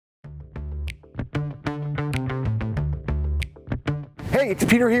Hey, it's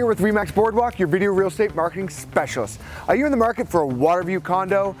Peter here with Remax Boardwalk, your video real estate marketing specialist. Are you in the market for a water view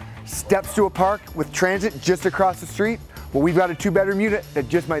condo, steps to a park with transit just across the street? Well, we've got a 2-bedroom unit that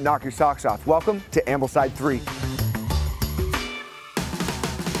just might knock your socks off. Welcome to Ambleside 3.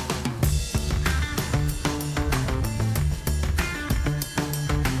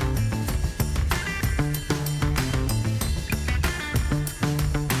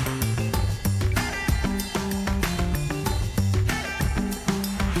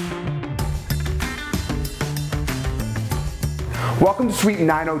 Welcome to Suite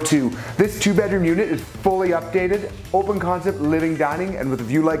 902. This 2-bedroom unit is fully updated, open concept living dining, and with a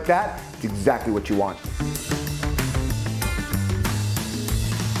view like that, it's exactly what you want.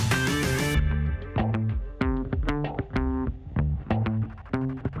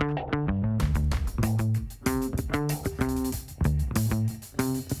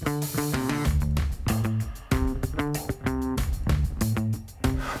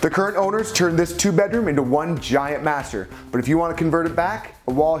 The current owners turned this 2-bedroom into one giant master, but if you want to convert it back,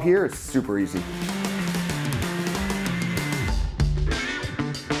 a wall here is super easy.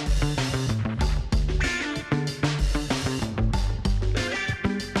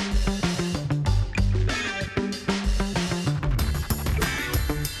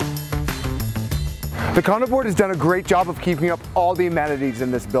 The condo board has done a great job of keeping up all the amenities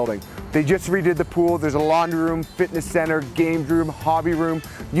in this building. They just redid the pool, there's a laundry room, fitness center, games room, hobby room,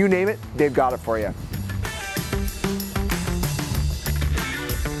 you name it, they've got it for you.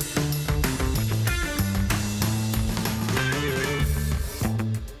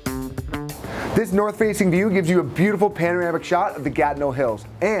 This north-facing view gives you a beautiful panoramic shot of the Gatineau Hills,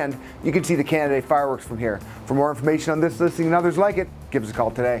 and you can see the Canada Day fireworks from here. For more information on this listing and others like it, give us a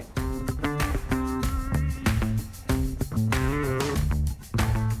call today.